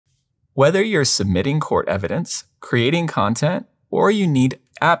Whether you're submitting court evidence, creating content, or you need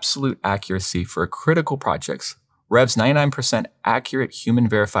absolute accuracy for critical projects, Rev's 99% accurate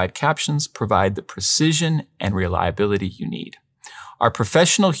human-verified captions provide the precision and reliability you need. Our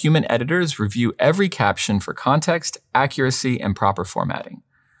professional human editors review every caption for context, accuracy, and proper formatting.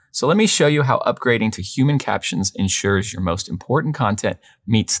 So let me show you how upgrading to human captions ensures your most important content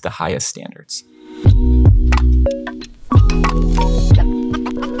meets the highest standards.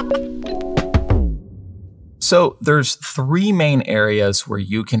 So there's three main areas where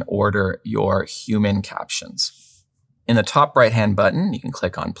you can order your human captions. In the top right-hand button, you can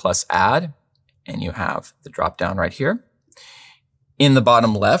click on plus add, and you have the drop-down right here. In the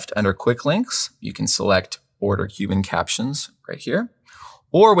bottom left, under quick links, you can select order human captions right here.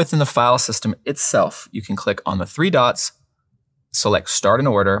 Or within the file system itself, you can click on the three dots, select start an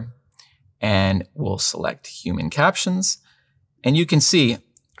order, and we'll select human captions. And you can see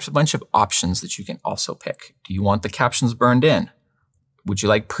there's a bunch of options that you can also pick. Do you want the captions burned in? Would you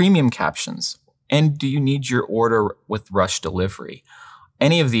like premium captions? And do you need your order with rush delivery?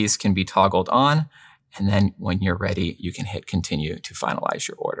 Any of these can be toggled on, and then when you're ready, you can hit continue to finalize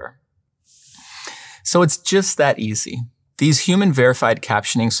your order. So it's just that easy. These human verified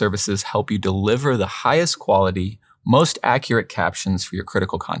captioning services help you deliver the highest quality, most accurate captions for your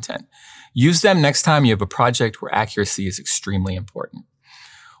critical content. Use them next time you have a project where accuracy is extremely important.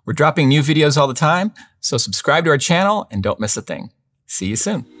 We're dropping new videos all the time, so subscribe to our channel and don't miss a thing. See you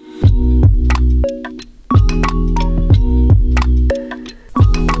soon.